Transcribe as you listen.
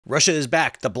Russia is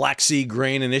back, the Black Sea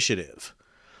Grain Initiative.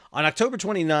 On October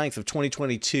 29th of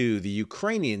 2022, the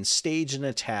Ukrainians staged an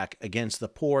attack against the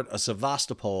port of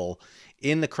Sevastopol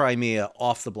in the Crimea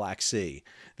off the Black Sea.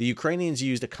 The Ukrainians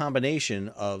used a combination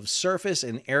of surface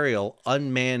and aerial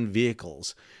unmanned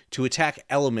vehicles to attack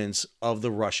elements of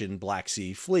the Russian Black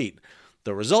Sea fleet.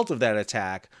 The result of that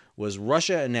attack was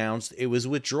Russia announced it was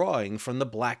withdrawing from the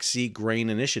Black Sea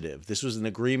Grain Initiative. This was an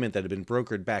agreement that had been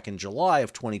brokered back in July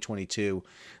of 2022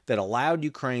 that allowed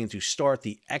Ukraine to start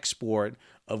the export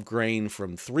of grain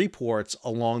from 3 ports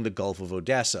along the Gulf of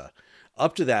Odessa.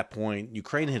 Up to that point,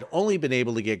 Ukraine had only been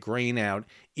able to get grain out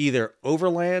either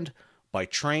overland, by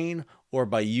train, or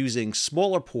by using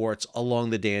smaller ports along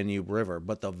the Danube River.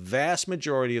 But the vast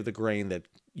majority of the grain that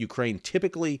Ukraine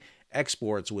typically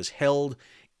exports was held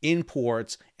in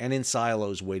ports and in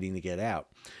silos waiting to get out.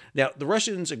 Now, the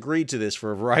Russians agreed to this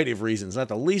for a variety of reasons, not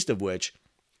the least of which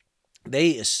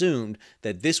they assumed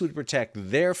that this would protect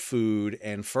their food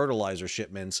and fertilizer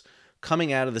shipments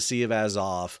coming out of the Sea of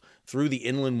Azov through the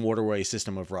inland waterway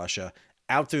system of Russia,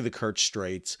 out through the Kerch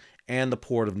Straits and the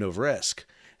port of Novorossiysk.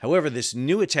 However, this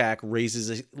new attack raises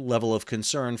a level of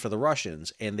concern for the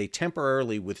Russians, and they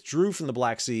temporarily withdrew from the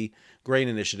Black Sea Grain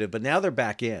Initiative, but now they're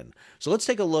back in. So let's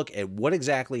take a look at what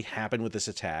exactly happened with this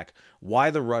attack, why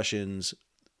the Russians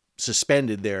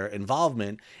suspended their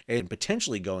involvement, and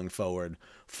potentially going forward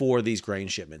for these grain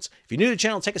shipments. If you're new to the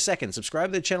channel, take a second,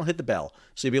 subscribe to the channel, hit the bell,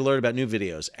 so you'll be alerted about new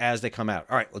videos as they come out.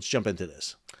 All right, let's jump into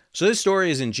this. So this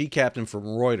story is in G-Captain from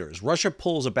Reuters. Russia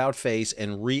pulls about-face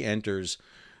and re-enters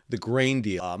the grain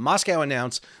deal. Moscow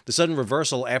announced the sudden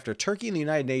reversal after Turkey and the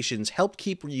United Nations helped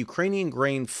keep Ukrainian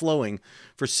grain flowing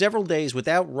for several days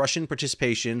without Russian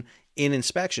participation in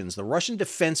inspections. The Russian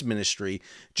Defense Ministry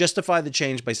justified the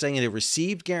change by saying it had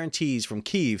received guarantees from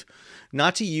Kyiv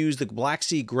not to use the Black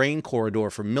Sea grain corridor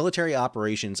for military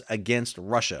operations against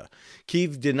Russia.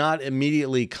 Kyiv did not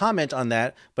immediately comment on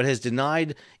that, but has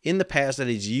denied in the past that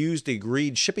it's used the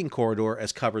agreed shipping corridor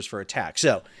as covers for attack.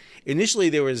 So initially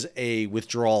there was a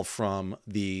withdrawal from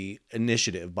the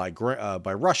initiative by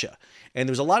Russia, and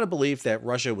there was a lot of belief that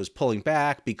Russia was pulling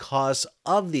back because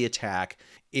of the attack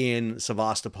in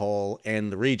Sevastopol and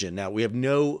the region. Now, we have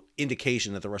no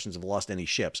indication that the Russians have lost any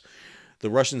ships. The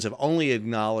Russians have only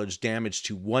acknowledged damage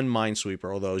to 1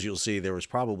 minesweeper, although as you'll see, there was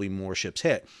probably more ships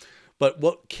hit. But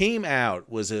what came out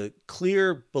was a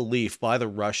clear belief by the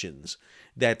Russians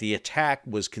that the attack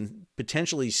was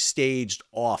potentially staged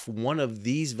off one of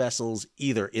these vessels,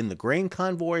 either in the grain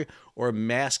convoy or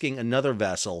masking another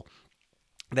vessel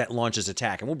that launches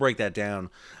attack. And we'll break that down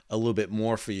a little bit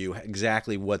more for you,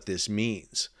 exactly what this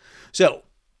means. So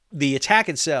the attack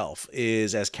itself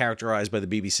is, as characterized by the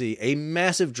BBC, a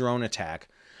massive drone attack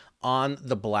on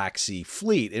the Black Sea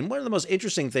fleet. And one of the most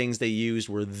interesting things they used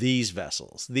were these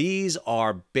vessels. These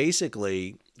are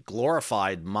basically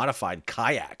glorified, modified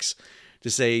kayaks, to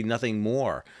say nothing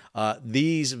more.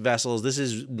 These vessels, this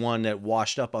is one that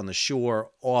washed up on the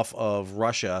shore off of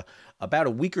Russia about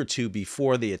a week or two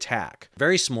before the attack.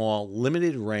 Very small,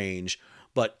 limited range,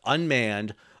 but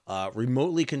unmanned,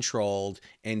 remotely controlled,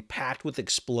 and packed with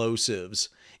explosives,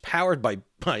 powered by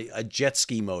a jet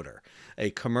ski motor,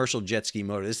 a commercial jet ski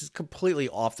motor. This is completely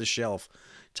off-the-shelf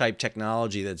type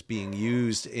technology that's being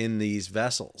used in these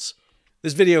vessels.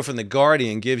 This video from The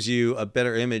Guardian gives you a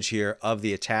better image here of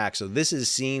the attack. So this is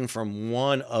seen from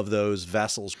one of those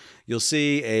vessels. You'll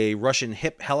see a Russian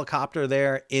HIP helicopter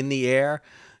there in the air.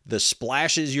 The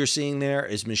splashes you're seeing there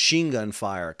is machine gun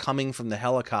fire coming from the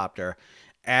helicopter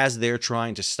as they're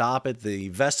trying to stop it. The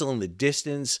vessel in the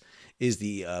distance is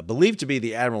believed to be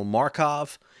the Admiral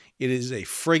Markov. It is a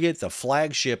frigate, the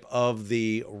flagship of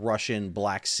the Russian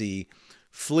Black Sea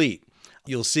fleet.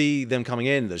 You'll see them coming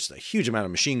in. There's a huge amount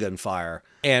of machine gun fire.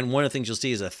 And one of the things you'll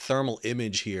see is a thermal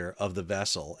image here of the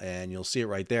vessel. And you'll see it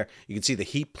right there. You can see the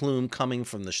heat plume coming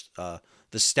from the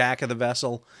stack of the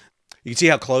vessel. You can see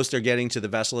how close they're getting to the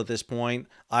vessel at this point.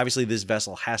 Obviously, this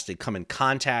vessel has to come in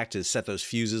contact to set those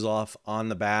fuses off on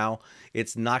the bow.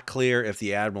 It's not clear if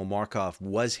the Admiral Markov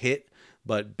was hit,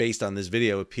 but based on this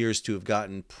video, appears to have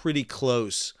gotten pretty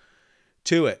close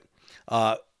to it.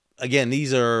 Again,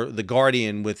 these are The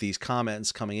Guardian with these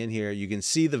comments coming in here. You can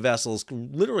see the vessels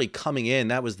literally coming in.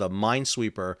 That was the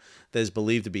minesweeper that is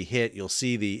believed to be hit. You'll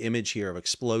see the image here of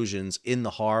explosions in the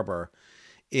harbor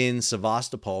in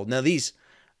Sevastopol. Now, these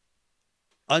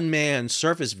unmanned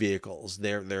surface vehicles,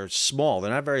 they're small.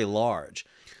 They're not very large.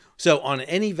 So on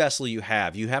any vessel you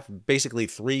have basically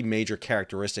 3 major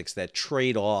characteristics that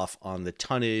trade off on the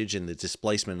tonnage and the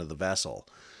displacement of the vessel.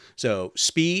 So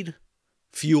speed,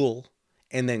 fuel,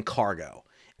 and then cargo.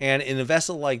 And in a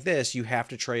vessel like this, you have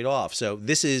to trade off. So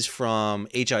this is from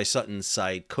H.I. Sutton's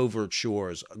site, Covert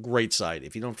Shores, a great site.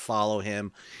 If you don't follow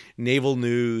him, Naval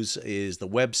News is the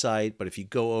website. But if you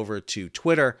go over to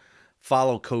Twitter,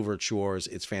 follow Covert Shores.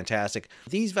 It's fantastic.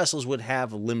 These vessels would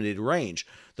have a limited range.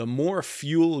 The more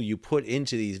fuel you put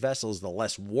into these vessels, the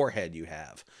less warhead you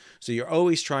have. So you're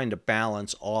always trying to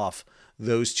balance off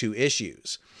those two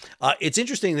issues. It's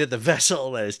interesting that the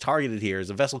vessel that is targeted here is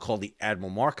a vessel called the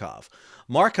Admiral Markov.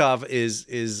 Markov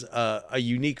is a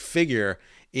unique figure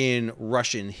in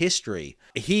Russian history.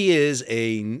 He is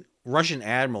a Russian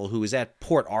admiral who was at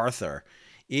Port Arthur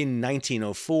in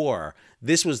 1904.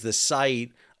 This was the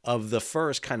site of the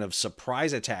first kind of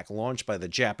surprise attack launched by the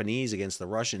Japanese against the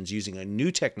Russians using a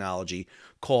new technology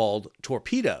called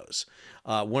torpedoes.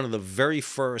 One of the very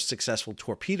first successful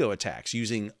torpedo attacks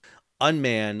using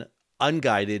unmanned,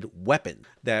 unguided weapons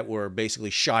that were basically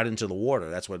shot into the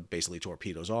water. That's what basically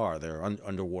torpedoes are. They're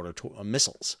underwater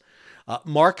missiles.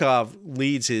 Markov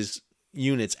leads his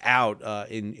units out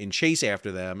in chase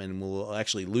after them and will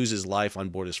actually lose his life on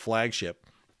board his flagship.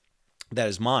 That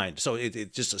is mine. So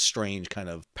it's just a strange kind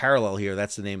of parallel here.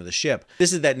 That's the name of the ship.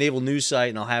 This is that Naval News site,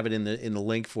 and I'll have it in the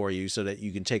link for you so that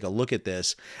you can take a look at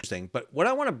this. But what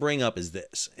I want to bring up is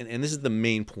this, and this is the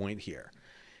main point here,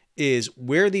 is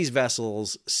where these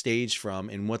vessels staged from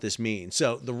and what this means.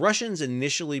 So the Russians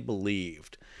initially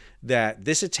believed that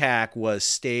this attack was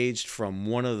staged from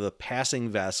one of the passing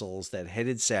vessels that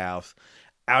headed south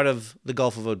out of the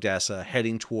Gulf of Odessa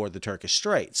heading toward the Turkish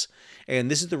Straits.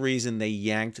 And this is the reason they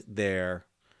yanked their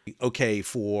okay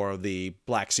for the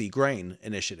Black Sea Grain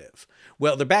Initiative.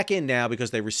 Well, they're back in now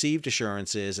because they received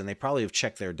assurances, and they probably have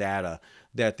checked their data,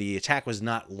 that the attack was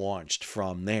not launched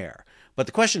from there. But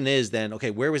the question is then,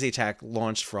 okay, where was the attack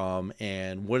launched from,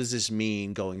 and what does this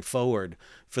mean going forward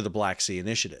for the Black Sea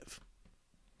Initiative?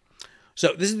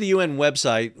 So this is the UN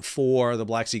website for the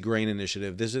Black Sea Grain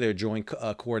Initiative. This is their Joint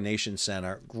Coordination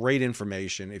Center. Great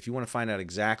information. If you want to find out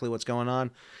exactly what's going on,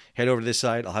 head over to this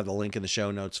site. I'll have the link in the show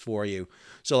notes for you.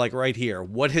 So like right here,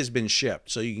 what has been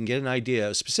shipped? So you can get an idea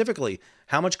of specifically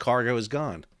how much cargo is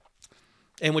gone.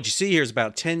 And what you see here is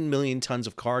about 10 million tons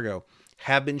of cargo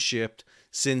have been shipped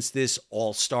since this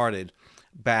all started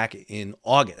back in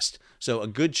August. So a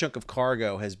good chunk of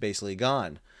cargo has basically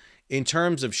gone. In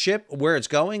terms of where it's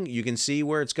going, you can see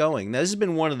where it's going. Now, this has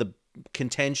been one of the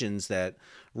contentions that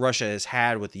Russia has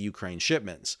had with the Ukraine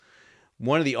shipments.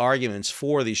 One of the arguments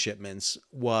for these shipments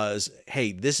was,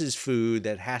 hey, this is food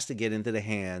that has to get into the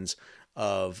hands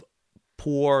of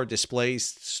poor,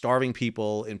 displaced, starving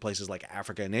people in places like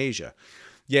Africa and Asia.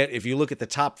 Yet, if you look at the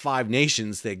top 5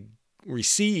 nations that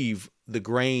receive the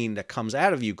grain that comes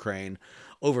out of Ukraine,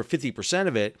 over 50%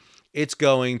 of it, it's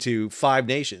going to 5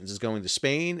 nations. It's going to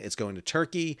Spain, it's going to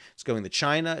Turkey, it's going to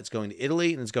China, it's going to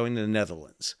Italy, and it's going to the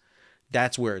Netherlands.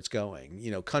 That's where it's going.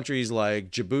 You know, countries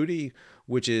like Djibouti,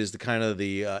 which is the kind of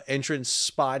the entrance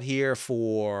spot here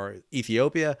for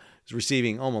Ethiopia, is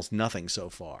receiving almost nothing so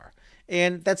far.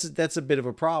 And that's a bit of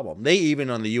a problem. They even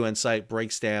on the UN site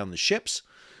breaks down the ships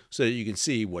so that you can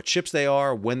see what ships they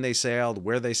are, when they sailed,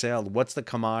 where they sailed, what's the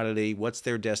commodity, what's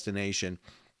their destination.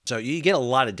 So you get a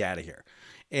lot of data here.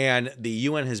 And the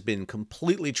UN has been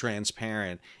completely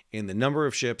transparent in the number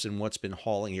of ships and what's been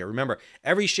hauling here. Remember,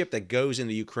 every ship that goes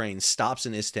into Ukraine, stops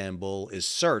in Istanbul, is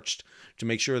searched to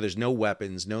make sure there's no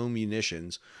weapons, no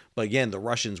munitions. But again, the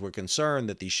Russians were concerned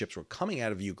that these ships were coming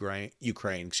out of Ukraine,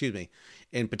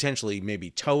 and potentially maybe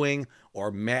towing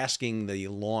or masking the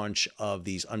launch of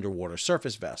these underwater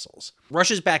surface vessels.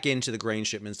 Russia's back into the grain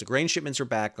shipments. The grain shipments are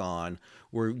back on.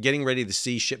 We're getting ready to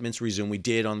see shipments resume. We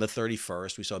did on the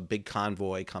 31st. We saw a big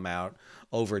convoy come out.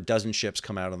 Over a dozen ships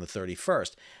come out on the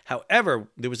 31st. However,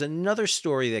 there was another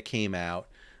story that came out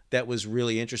that was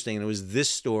really interesting, and it was this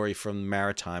story from the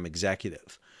Maritime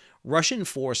Executive. Russian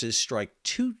forces strike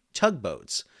 2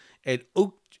 tugboats at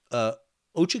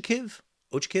Ochakiv.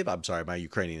 I'm sorry, my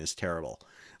Ukrainian is terrible.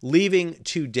 Leaving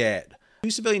 2 dead. 2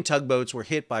 civilian tugboats were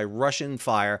hit by Russian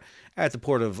fire at the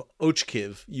port of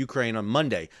Ochakiv, Ukraine on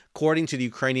Monday, according to the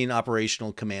Ukrainian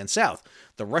Operational Command South.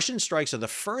 The Russian strikes are the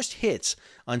first hits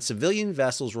on civilian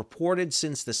vessels reported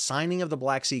since the signing of the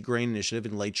Black Sea Grain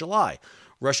Initiative in late July.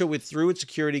 Russia withdrew its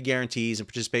security guarantees and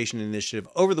participation in the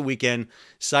initiative over the weekend,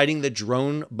 citing the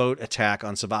drone boat attack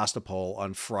on Sevastopol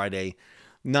on Friday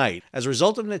night as a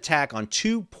result of an attack on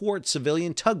 2 port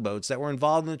civilian tugboats that were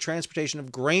involved in the transportation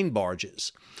of grain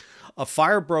barges. A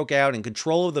fire broke out and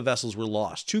control of the vessels were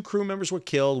lost. 2 crew members were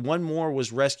killed. 1 more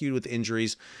was rescued with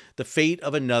injuries. The fate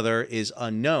of another is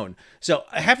unknown. So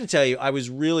I have to tell you, I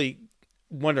was really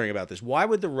wondering about this. Why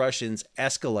would the Russians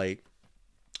escalate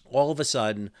all of a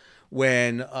sudden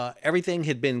when everything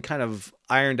had been kind of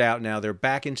ironed out. Now they're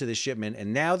back into the shipment,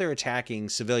 and now they're attacking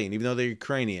civilian, even though they're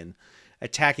Ukrainian,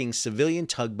 attacking civilian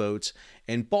tugboats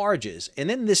and barges. And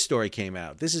then this story came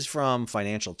out. This is from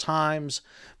Financial Times,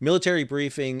 military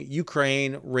briefing,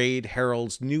 Ukraine raid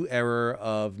heralds new era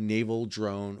of naval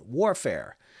drone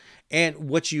warfare. And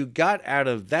what you got out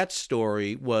of that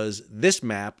story was this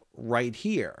map right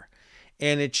here.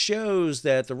 And it shows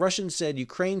that the Russians said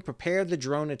Ukraine prepared the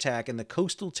drone attack in the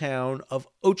coastal town of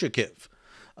Ochakiv,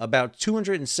 about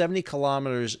 270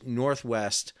 kilometers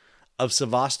northwest of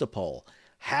Sevastopol.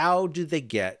 How did they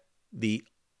get the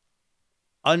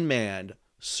unmanned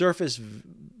surface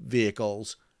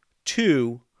vehicles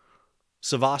to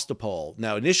Sevastopol?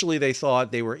 Now, initially they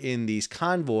thought they were in these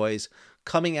convoys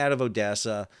coming out of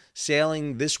Odessa,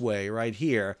 sailing this way right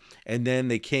here, and then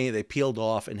they peeled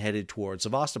off and headed towards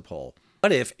Sevastopol.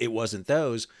 What if it wasn't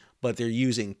those, but they're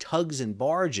using tugs and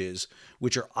barges,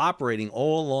 which are operating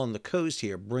all along the coast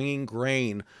here, bringing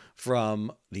grain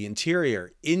from the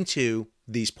interior into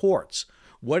these ports?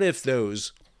 What if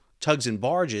those tugs and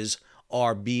barges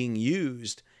are being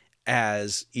used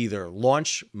as either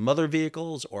launch mother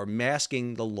vehicles or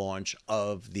masking the launch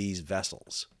of these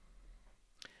vessels?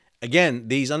 Again,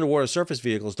 these underwater surface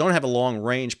vehicles don't have a long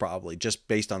range, probably, just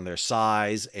based on their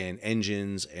size and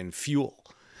engines and fuel.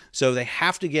 So they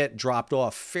have to get dropped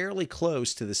off fairly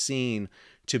close to the scene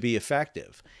to be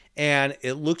effective. And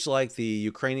it looks like the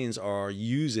Ukrainians are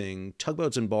using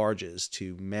tugboats and barges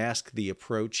to mask the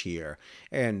approach here.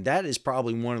 And that is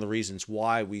probably one of the reasons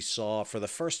why we saw, for the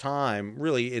first time,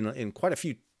 really in quite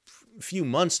a few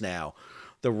months now,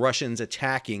 the Russians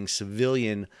attacking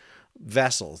civilian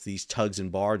vessels, these tugs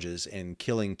and barges, and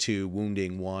killing 2,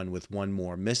 wounding 1, with 1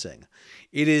 more missing.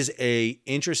 It is an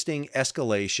interesting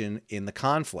escalation in the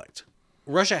conflict.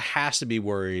 Russia has to be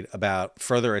worried about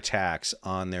further attacks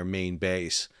on their main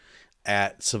base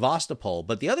at Sevastopol.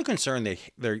 But the other concern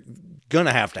they're going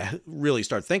to have to really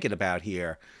start thinking about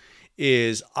here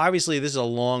is, obviously this is a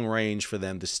long range for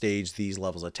them to stage these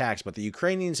levels of attacks, but the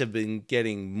Ukrainians have been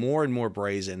getting more and more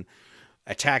brazen,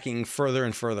 attacking further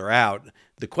and further out.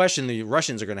 The question the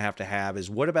Russians are going to have is,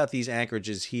 what about these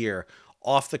anchorages here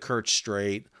off the Kerch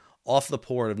Strait, off the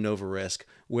port of Novorossiysk,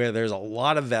 where there's a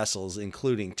lot of vessels,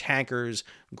 including tankers,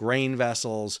 grain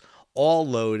vessels, all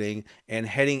loading and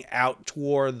heading out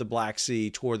toward the Black Sea,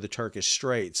 toward the Turkish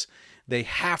Straits? They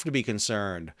have to be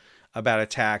concerned about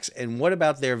attacks. And what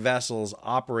about their vessels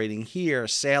operating here,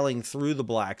 sailing through the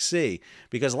Black Sea?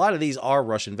 Because a lot of these are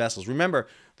Russian vessels. Remember,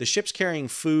 the ships carrying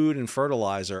food and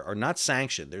fertilizer are not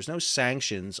sanctioned. There's no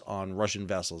sanctions on Russian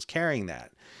vessels carrying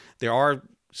that. There are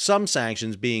some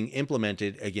sanctions being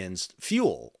implemented against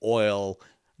fuel, oil,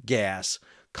 gas,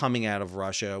 coming out of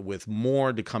Russia, with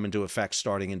more to come into effect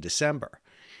starting in December.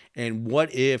 And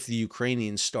what if the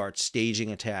Ukrainians start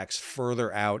staging attacks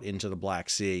further out into the Black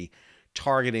Sea,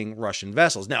 targeting Russian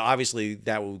vessels? Now, obviously,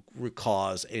 that will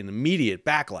cause an immediate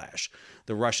backlash.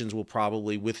 The Russians will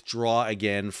probably withdraw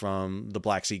again from the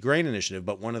Black Sea Grain Initiative.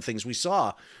 But one of the things we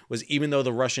saw was, even though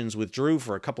the Russians withdrew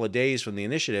for a couple of days from the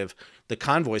initiative, the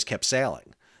convoys kept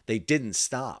sailing. They didn't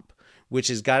stop, which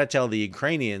has got to tell the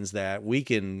Ukrainians that we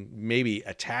can maybe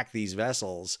attack these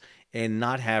vessels and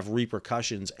not have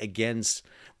repercussions against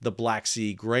the Black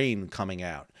Sea grain coming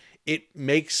out. It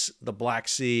makes the Black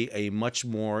Sea a much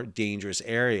more dangerous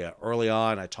area. Early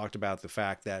on, I talked about the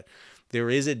fact that there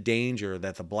is a danger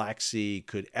that the Black Sea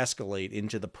could escalate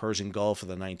into the Persian Gulf of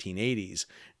the 1980s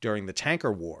during the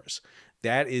tanker wars.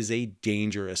 That is a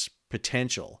dangerous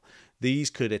potential. These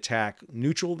could attack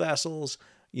neutral vessels,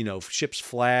 ships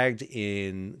flagged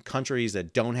in countries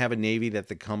that don't have a navy that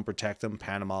can come protect them,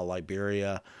 Panama,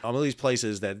 Liberia, all of these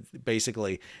places that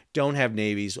basically don't have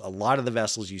navies. A lot of the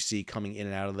vessels you see coming in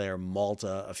and out of there,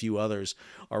 Malta, a few others,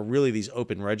 are really these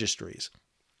open registries.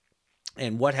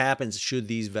 And what happens should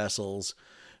these vessels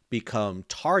become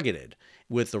targeted,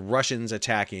 with the Russians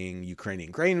attacking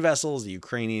Ukrainian grain vessels, the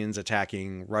Ukrainians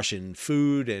attacking Russian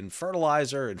food and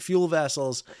fertilizer and fuel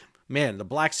vessels? Man, the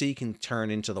Black Sea can turn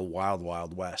into the wild,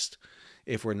 wild west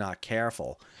if we're not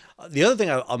careful. The other thing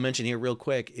I'll mention here real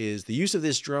quick is the use of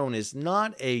this drone is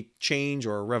not a change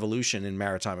or a revolution in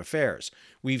maritime affairs.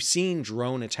 We've seen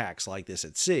drone attacks like this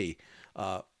at sea.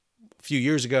 A few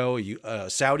years ago, a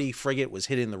Saudi frigate was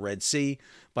hit in the Red Sea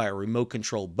by a remote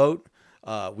control boat.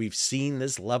 We've seen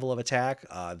this level of attack.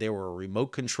 There were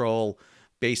remote control,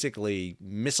 basically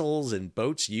missiles and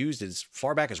boats used as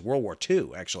far back as World War II,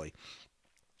 actually.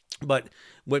 But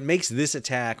what makes this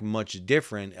attack much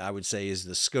different, I would say, is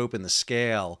the scope and the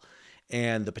scale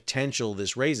and the potential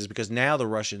this raises, because now the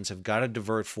Russians have got to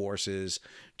divert forces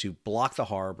to block the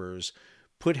harbors,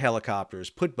 put helicopters,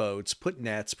 put boats, put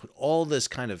nets, put all this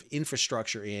kind of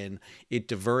infrastructure in. It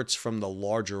diverts from the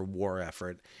larger war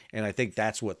effort. And I think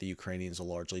that's what the Ukrainians are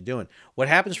largely doing. What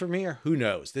happens from here? Who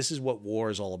knows? This is what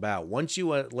war is all about. Once you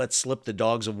let slip the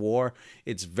dogs of war,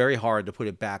 it's very hard to put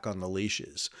it back on the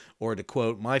leashes. Or to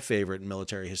quote my favorite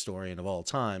military historian of all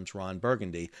times, Ron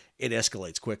Burgundy, it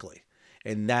escalates quickly.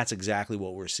 And that's exactly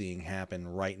what we're seeing happen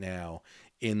right now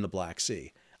in the Black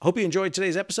Sea. I hope you enjoyed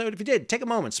today's episode. If you did, take a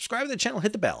moment, subscribe to the channel,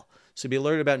 hit the bell so you'll be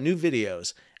alerted about new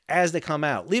videos as they come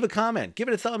out. Leave a comment, give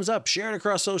it a thumbs up, share it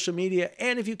across social media,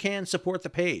 and if you can, support the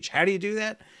page. How do you do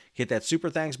that? Hit that super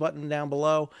thanks button down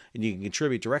below, and you can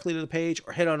contribute directly to the page,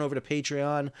 or head on over to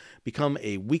Patreon, become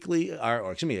a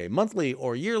a monthly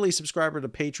or yearly subscriber to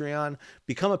Patreon,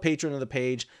 become a patron of the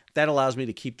page. That allows me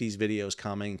to keep these videos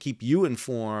coming, keep you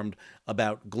informed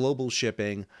about global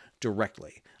shipping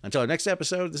directly. Until our next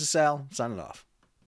episode, this is Sal, signing off.